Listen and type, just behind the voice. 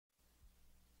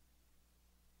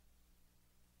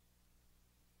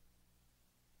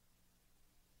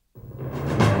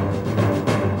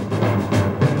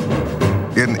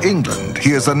In England,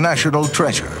 he is a national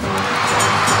treasure.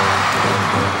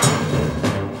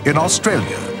 In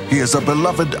Australia, he is a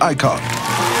beloved icon.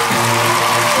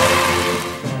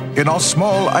 In a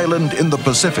small island in the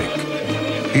Pacific,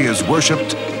 he is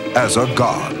worshipped as a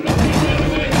god.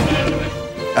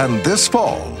 And this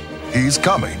fall, he's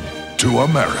coming to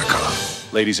America.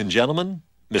 Ladies and gentlemen,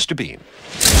 Mr. Bean.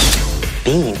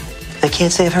 Bean? I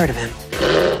can't say I've heard of him.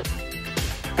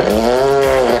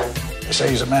 They say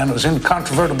he's a man whose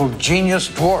incontrovertible genius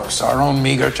dwarfs our own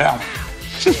meager talent.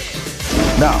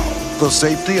 Now, the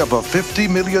safety of a $50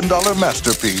 million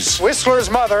masterpiece Whistler's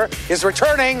mother is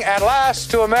returning at last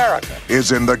to America.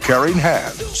 is in the caring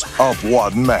hands of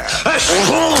one man.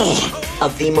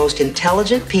 Of the most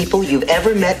intelligent people you've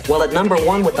ever met, well, at number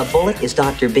one with a bullet is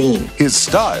Dr. Bean. His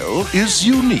style is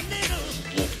unique.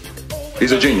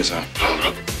 He's a genius, huh?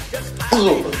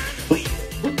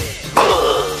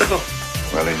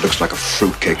 Well, he looks like a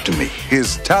fruitcake to me.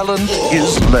 His talent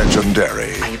is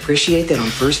legendary. I appreciate that on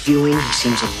first viewing, he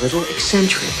seems a little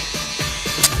eccentric.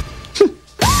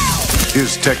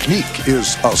 His technique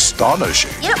is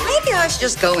astonishing. You know, maybe I should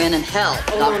just go in and help,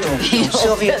 Dr. Bean.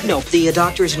 Sylvia, no, the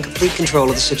doctor is in complete control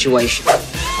of the situation.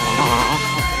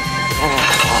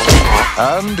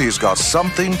 And he's got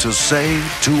something to say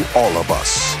to all of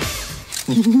us.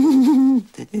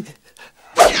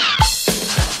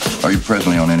 Are you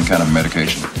presently on any kind of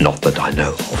medication? Not that I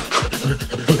know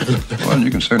of. Well, you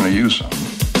can certainly use some.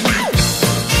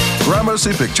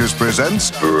 Gramercy Pictures presents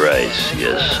Brace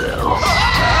yourself.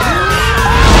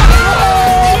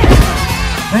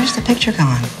 Where's the picture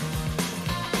gone?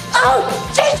 Oh,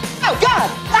 jeez! Oh, God!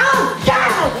 Oh,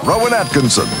 God! Rowan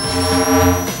Atkinson,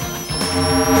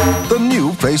 the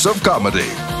new face of comedy.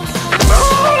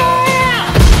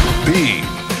 Bean,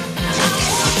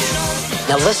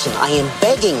 Now listen, I am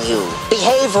begging you,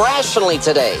 behave rationally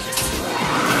today.